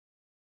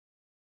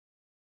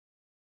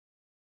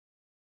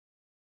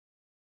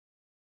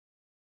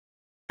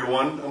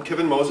everyone, I'm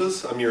Kevin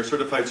Moses. I'm your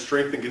Certified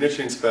Strength and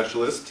Conditioning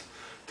Specialist.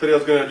 Today I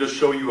was going to just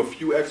show you a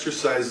few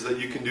exercises that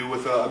you can do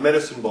with a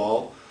medicine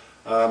ball.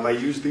 I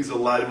use these a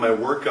lot in my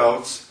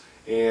workouts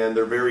and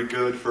they're very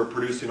good for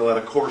producing a lot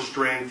of core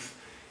strength,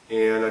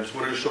 and I just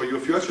wanted to show you a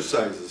few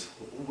exercises.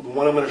 The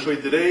one I'm going to show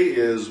you today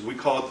is, we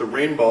call it the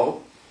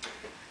rainbow.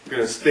 You're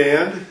going to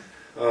stand,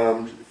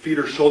 feet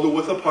are shoulder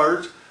width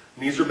apart,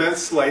 knees are bent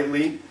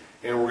slightly,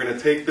 and we're going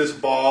to take this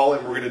ball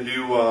and we're going to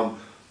do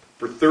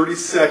for 30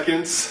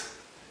 seconds.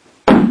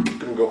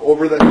 We're going to go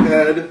over the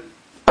head.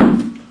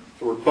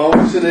 So we're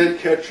bouncing it,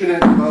 catching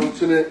it,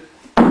 bouncing it.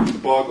 The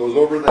ball goes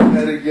over the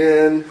head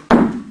again.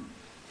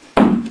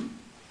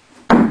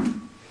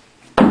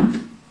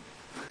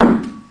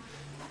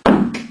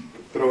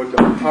 Throw it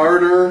down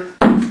harder,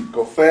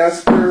 go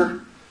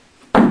faster.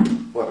 A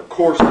lot of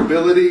core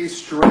stability,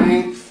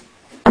 strength.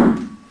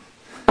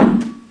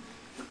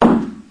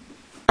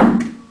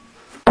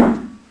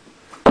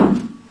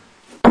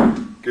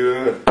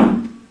 Good.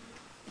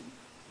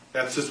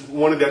 That's just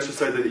one of the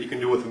exercises that you can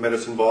do with a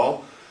medicine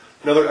ball.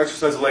 Another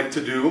exercise I like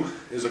to do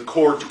is a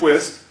core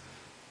twist.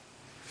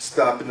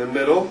 Stop in the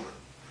middle,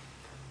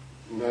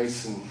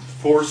 nice and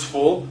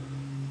forceful.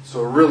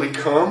 So really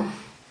come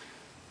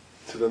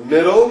to the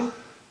middle,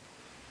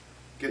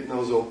 getting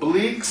those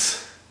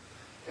obliques,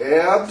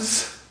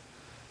 abs.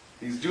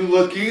 These do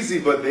look easy,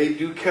 but they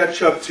do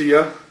catch up to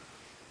you.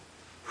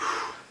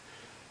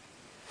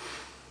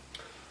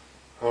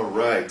 All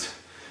right.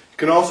 You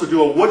can also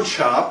do a wood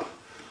chop,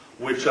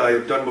 which I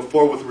have done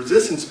before with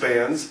resistance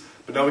bands,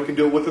 but now we can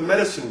do it with a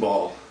medicine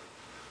ball.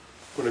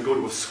 We're going to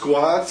go to a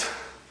squat,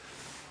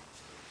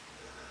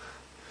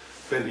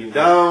 bending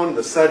down,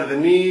 the side of the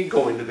knee,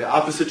 going to the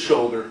opposite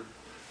shoulder.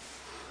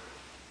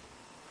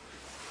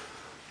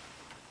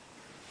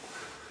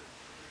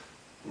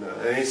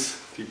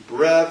 Nice. Deep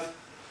breath.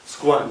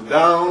 Squatting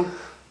down.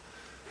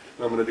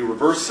 Now I'm going to do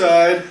reverse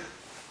side.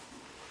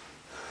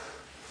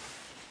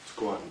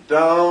 Squatting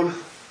down.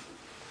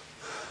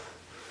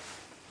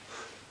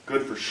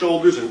 Good for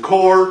shoulders and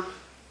core.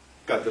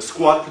 Got the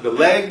squat for the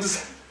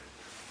legs.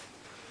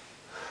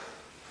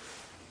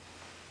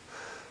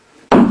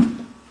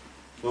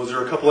 Those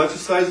are a couple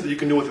exercises that you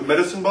can do with a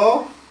medicine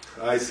ball.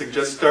 I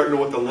suggest starting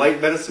with a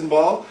light medicine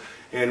ball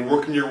and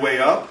working your way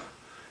up.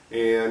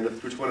 And I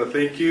just want to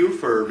thank you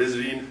for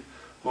visiting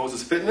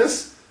Moses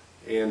Fitness,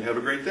 and have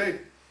a great day.